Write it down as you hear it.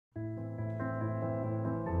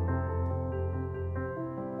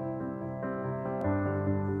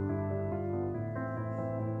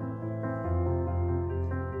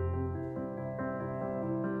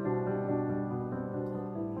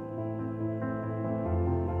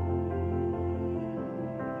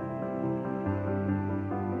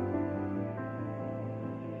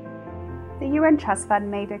UN Trust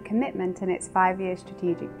Fund made a commitment in its 5-year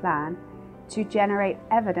strategic plan to generate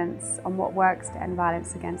evidence on what works to end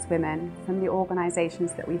violence against women from the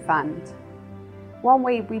organisations that we fund. One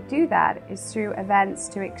way we do that is through events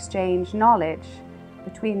to exchange knowledge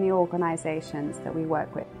between the organisations that we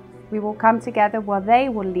work with. We will come together where they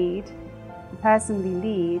will personally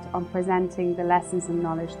lead on presenting the lessons and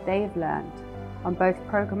knowledge they've learned on both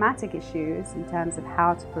programmatic issues in terms of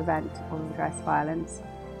how to prevent or address violence,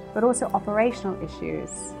 but also operational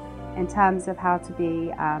issues in terms of how to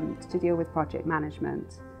deal with project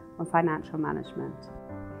management or financial management.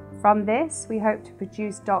 From this, we hope to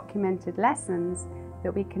produce documented lessons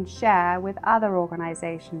that we can share with other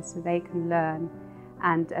organisations so they can learn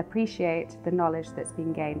and appreciate the knowledge that's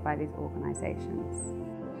been gained by these organisations.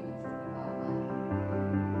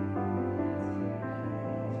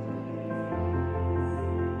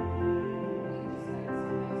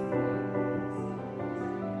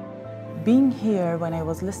 Being here, when I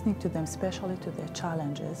was listening to them, especially to their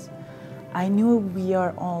challenges, I knew we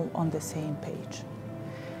are all on the same page.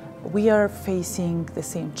 We are facing the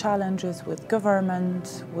same challenges with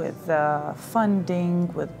government, with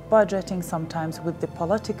funding, with budgeting, sometimes with the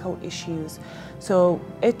political issues. So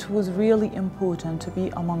it was really important to be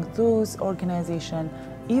among those organizations,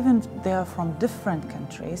 even they are from different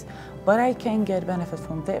countries, but I can get benefit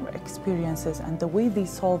from their experiences and the way they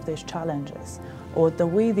solve their challenges or the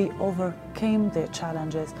way they overcame their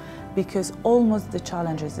challenges, because almost the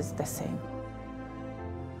challenges is the same.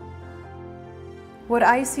 What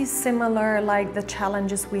I see similar, like the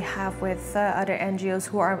challenges we have with other NGOs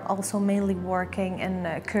who are also mainly working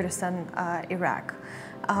in Kurdistan, Iraq.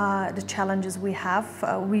 The challenges we have,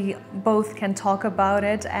 we both can talk about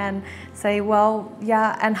it and say, well,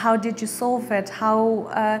 yeah, and how did you solve it?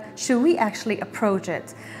 How should we actually approach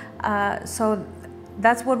it? So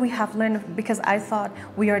that's what we have learned, because I thought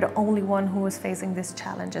we are the only one who was facing these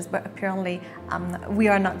challenges, but apparently we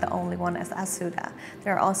are not the only one as Asuda.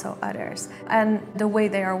 There are also others. And the way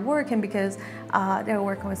they are working, because they're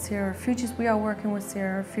working with Syrian refugees, we are working with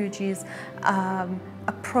Syrian refugees,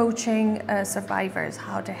 approaching survivors,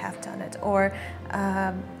 how they have done it, or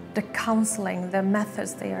the counseling, the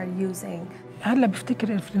methods they are using. هلا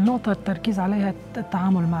بفتكر في النقطة التركيز عليها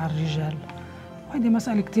التعامل مع الرجال. وهذه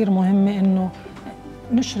مسألة كتير مهمة، إنه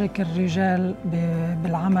نشرك الرجال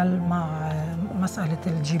بالعمل مع مسألة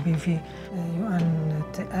الGBV.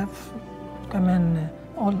 UNTF كمان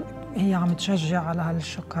هي عم تشجع على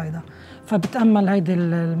هالشق هيدا، فبتأمل هيدي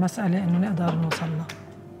المسألة إنه نقدر نوصلها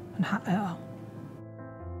نحققها.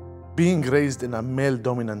 Being raised in a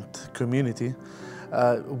male-dominant community,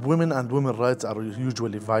 women and women's rights are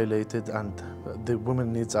usually violated, and the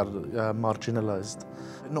women's needs are marginalized.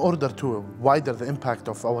 In order to widen the impact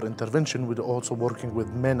of our intervention, we're also working with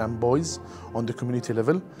men and boys on the community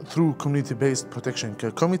level. Through community-based protection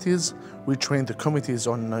committees, we train the committees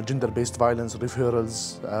on gender-based violence, referrals,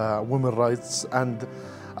 women's rights, and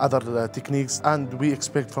other techniques. And we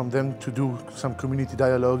expect from them to do some community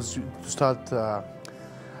dialogues, to start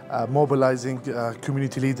mobilizing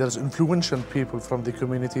community leaders, influential people from the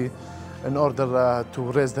community, in order to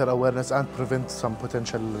raise their awareness and prevent some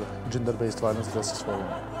potential gender-based violence risks for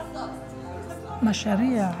women.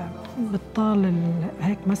 مشاريع بتطال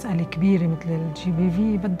هيك مسألة كبيرة مثل الGBV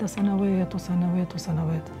بدها سنوات وسنوات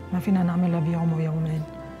وسنوات، ما فينا نعملها بيوم ويومين،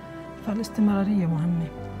 فالاستمرارية مهمة.